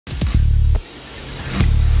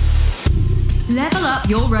Level up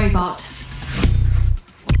your robot.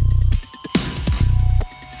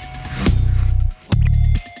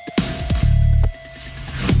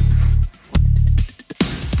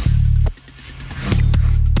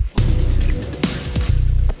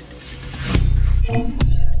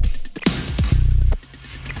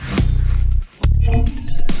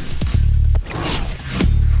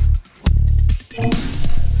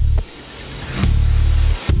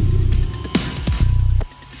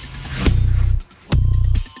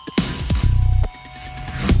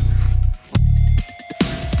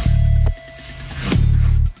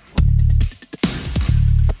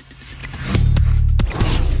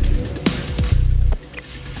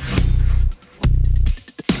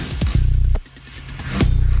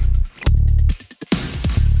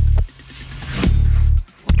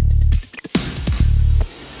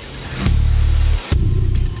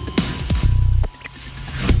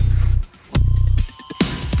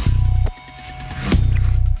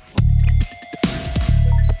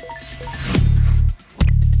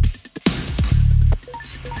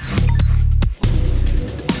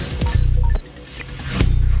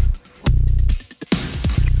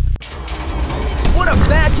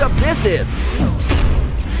 This is.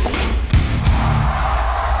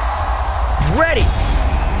 Ready.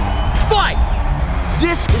 Fight!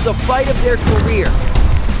 This is the fight of their career.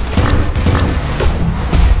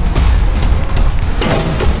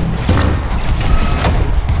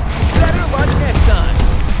 Better luck next time.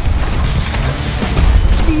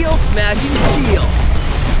 Steel smashing steel.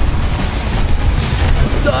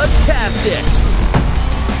 Fantastic.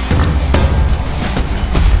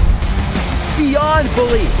 Beyond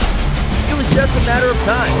belief. It was just a matter of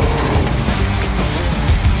time.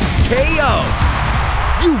 KO!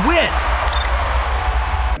 You win!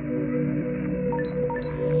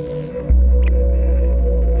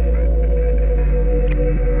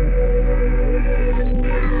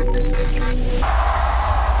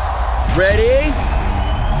 Ready?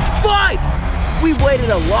 Fight! We've waited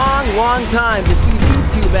a long, long time to see these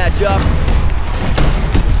two match up.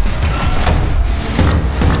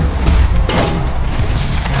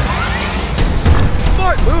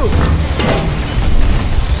 Smart move!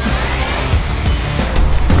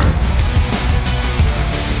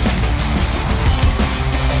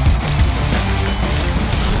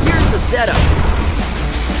 Here's the setup.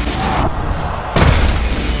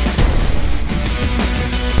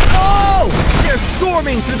 Oh! They're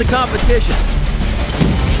storming through the competition.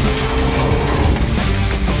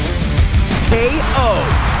 KO!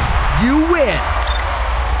 You win!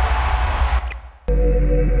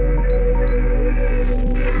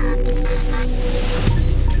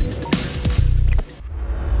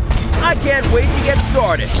 I can't wait to get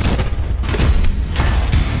started.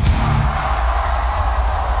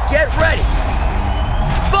 Get ready.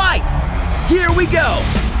 Fight! Here we go.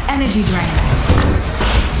 Energy drain.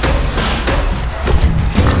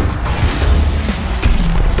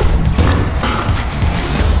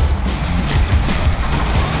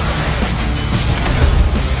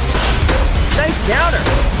 Nice counter.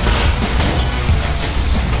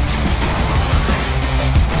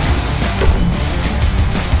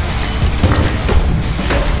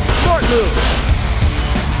 Smart move.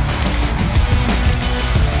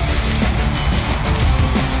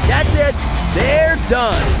 That's it. They're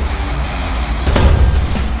done.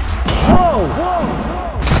 Whoa, whoa.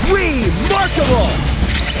 Remarkable.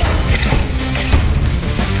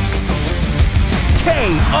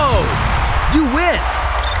 KO. You win.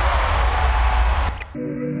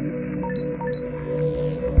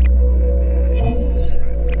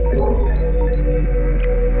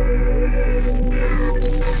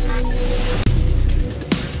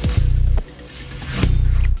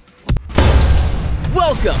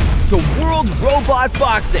 Welcome to World Robot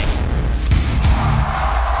Boxing.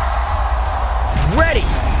 Ready.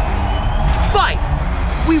 Fight!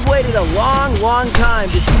 We've waited a long, long time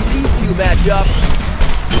to see these two match up.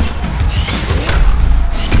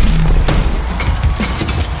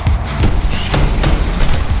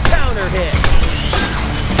 Counter hit.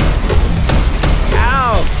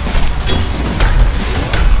 Ouch.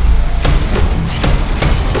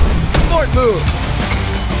 Smart move.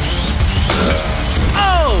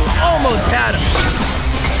 Oh, almost had him.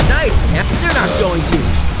 Nice. They're not going to,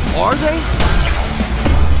 are they?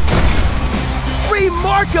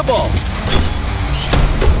 Remarkable.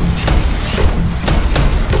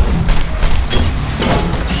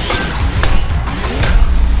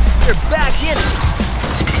 They're back in it.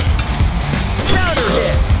 Counter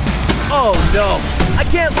hit. Oh no, I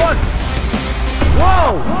can't look.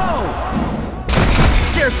 Whoa, whoa.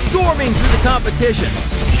 They're storming through the competition.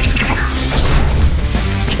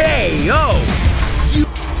 KO!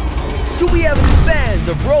 Do we have any fans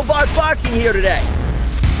of robot boxing here today?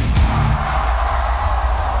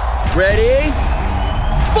 Ready?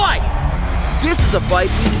 Fight! This is a fight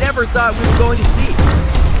we never thought we were going to see.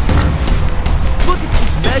 Look at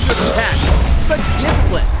these measured attacks. Such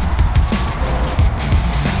discipline.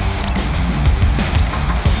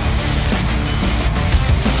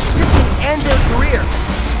 This can end their career.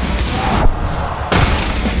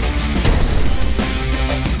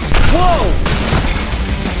 Whoa!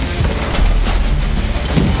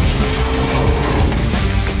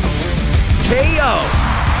 KO!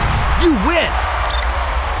 You win!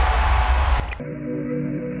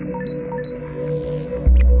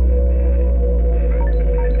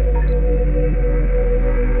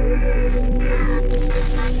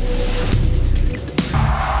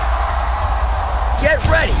 Get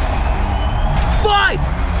ready! Fight!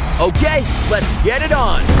 Okay, let's get it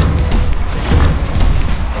on!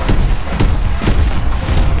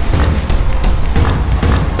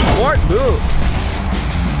 Smart move!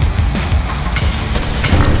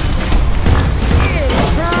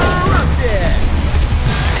 Interrupted!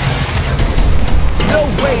 No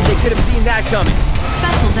way they could have seen that coming!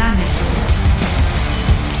 Special damage.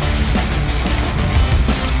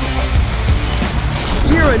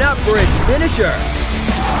 Gearing up for its finisher.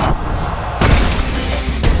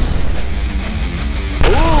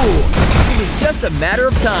 Ooh, it was just a matter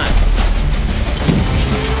of time.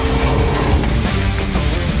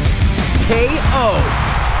 KO.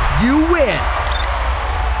 You win.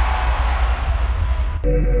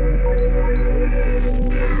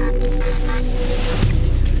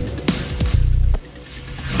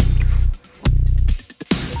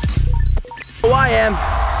 Oh, I am.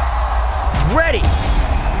 Ready.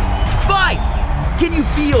 Fight! Can you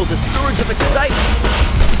feel the surge of excitement?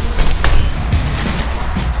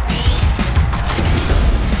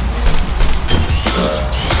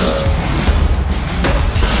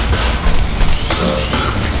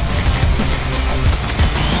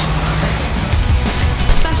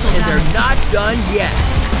 And they're not done yet.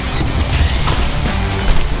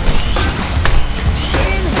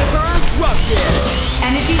 Interrupted!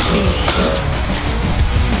 Energy speed.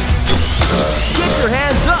 Get your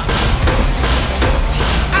hands up!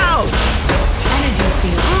 Ow! Energy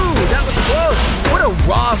steal. Ooh, that was close! What a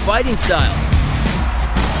raw fighting style!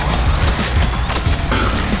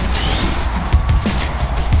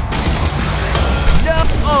 No!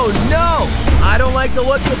 Oh no! I don't like the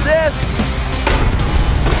look of this!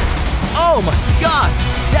 Oh my god!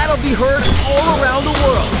 That'll be heard all around the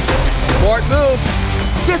world! Smart move!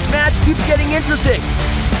 This match keeps getting interesting!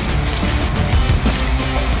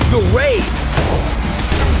 The raid!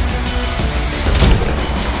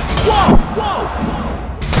 Whoa! Whoa!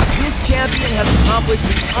 This champion has accomplished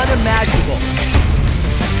the unimaginable.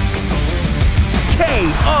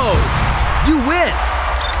 KO! You win!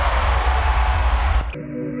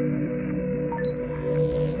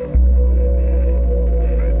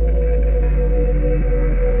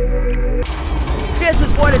 This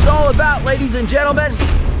is what it's all about, ladies and gentlemen!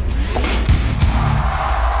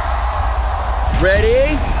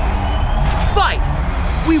 Ready? Fight!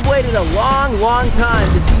 We've waited a long, long time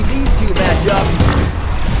to see these two match up.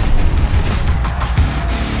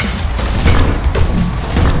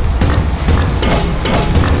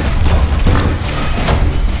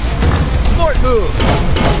 Smart move!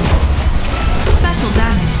 Special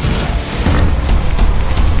damage.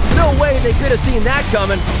 No way they could have seen that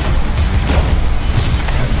coming.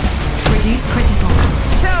 Reduce critical.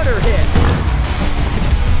 Counter hit!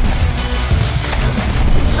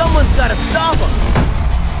 Someone's got to stop him!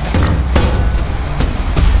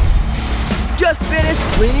 Just finished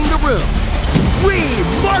cleaning the room.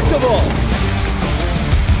 Remarkable!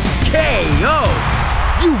 KO!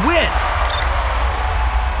 You win!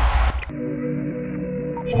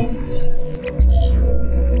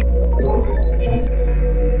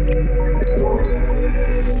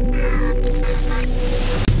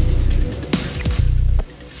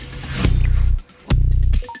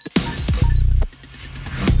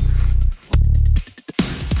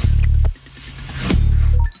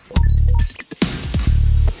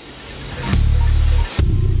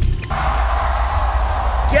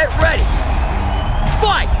 Get ready!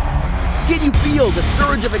 Fight! Can you feel the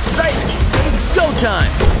surge of excitement? It's go time!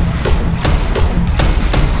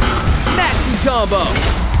 Maxi combo!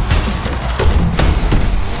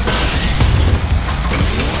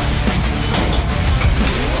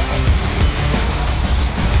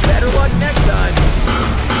 Better luck next time!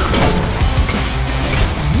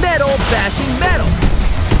 Metal bashing metal!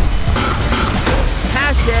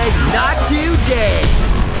 Hashtag not today!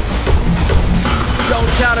 Don't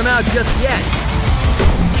count him out just yet.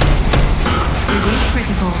 Reduce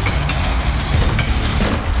critical.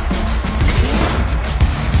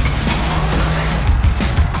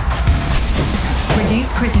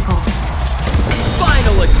 Reduce critical.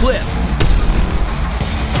 Final eclipse.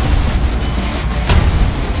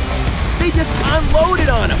 They just unloaded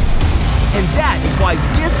on him. And that is why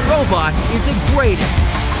this robot is the greatest.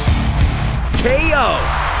 KO.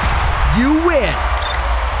 You win.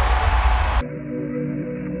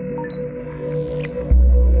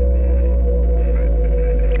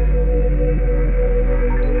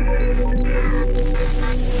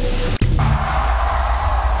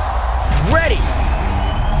 Ready.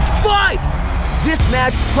 Fight! This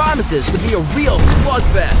match promises to be a real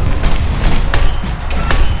slugfest.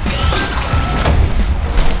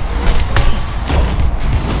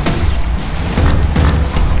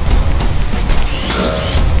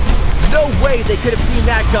 No way they could have seen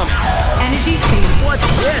that coming. Energy steal. What's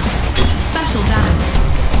this? Special damage.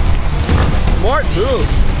 Smart move.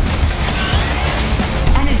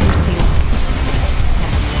 Energy steal.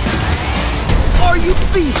 Are you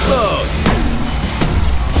beast mode?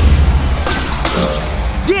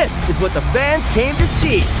 This is what the fans came to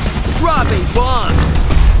see. Dropping bombs.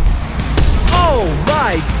 Oh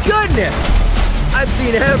my goodness! I've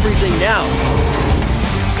seen everything now.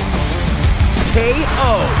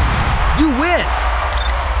 KO. You win!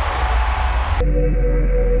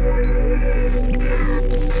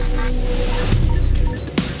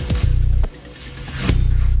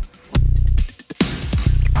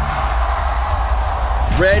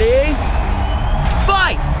 Ready?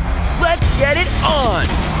 Fight! Let's get it on!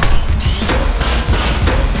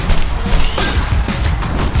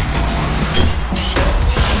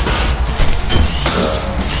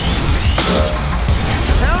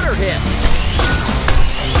 Counter hit!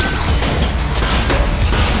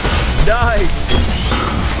 Nice!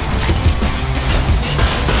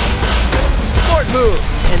 Smart move,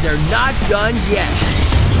 and they're not done yet.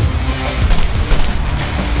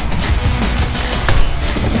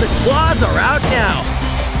 The claws are out now.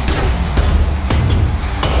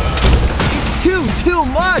 It's too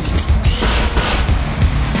much!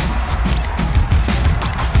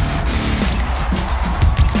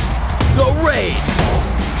 The raid!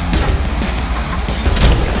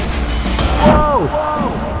 Whoa!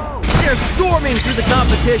 They're storming through the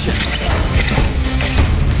competition.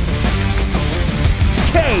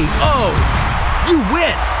 KO! You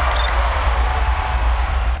win!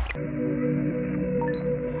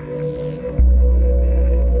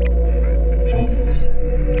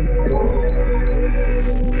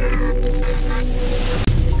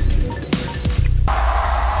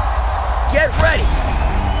 Get ready!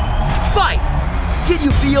 Fight! Can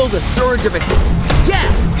you feel the surge of it? Yeah!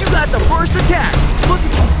 You got the first attack! Look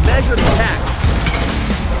at these measured attacks!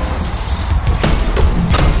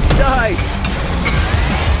 Nice!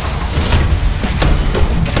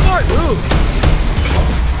 Smart move!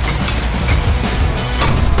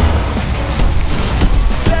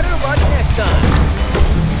 Better luck next time!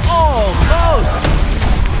 Almost!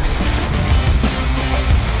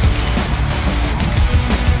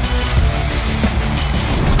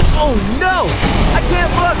 Oh no! I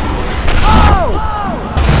can't look! Oh!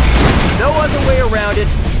 No other way around it.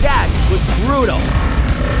 That was brutal.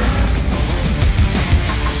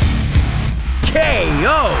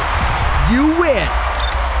 KO! You win!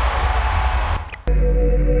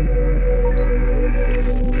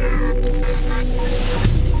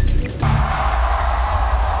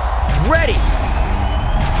 Ready!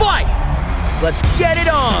 Fight! Let's get it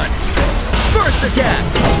on! First attack!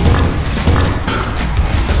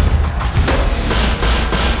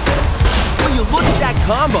 Look at that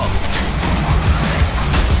combo!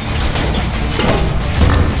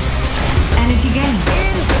 Energy gain.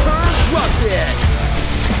 Interrupted!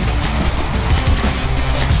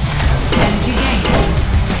 Energy gain.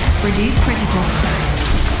 Reduce critical.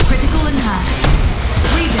 Critical enhanced.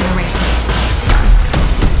 Regenerate.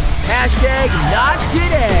 Hashtag not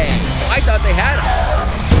today! I thought they had him.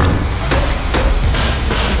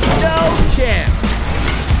 No chance!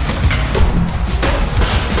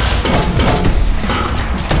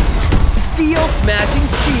 Steel smashing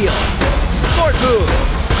steel. Smart move.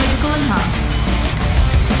 Critical enhanced.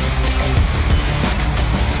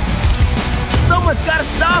 Someone's got to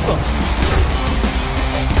stop him.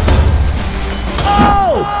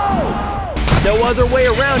 Oh! No other way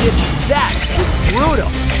around it. That was brutal.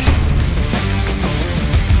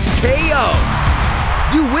 KO.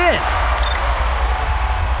 You win.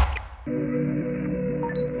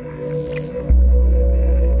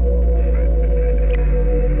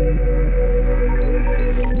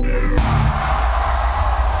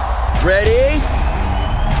 Ready?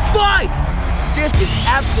 Fight! This is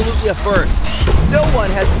absolutely a first. No one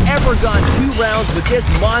has ever gone 2 rounds with this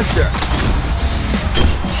monster.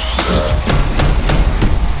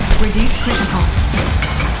 Reduce critical.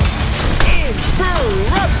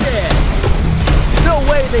 Interrupted! No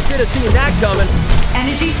way they could have seen that coming.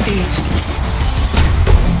 Energy steal.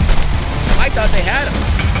 I thought they had him.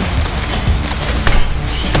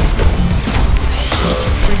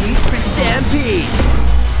 Reduce critical. Stampede!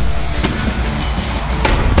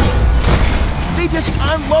 They just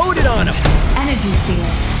unloaded on him. Energy steal.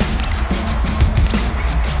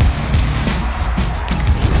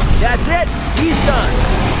 That's it. He's done.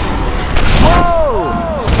 Oh!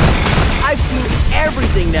 I've seen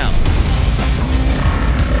everything now.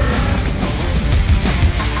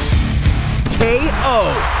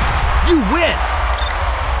 KO. You win.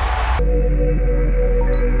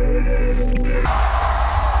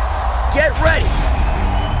 Get ready.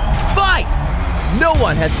 Fight! No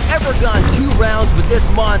one has ever gone 2 rounds with this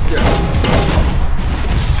monster.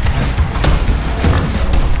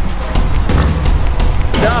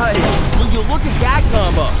 Nice. Will you look at that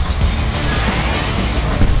combo?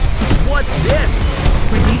 What's this?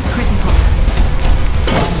 Reduce critical.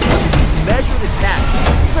 Look at these measured attacks.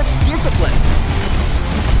 Such discipline.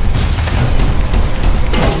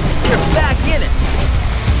 They're back in it.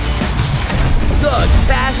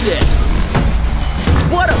 Thug-tastic.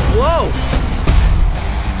 What a blow.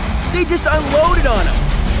 They just unloaded on him.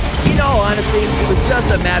 In all honesty, it was just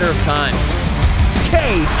a matter of time.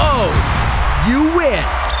 KO. You win.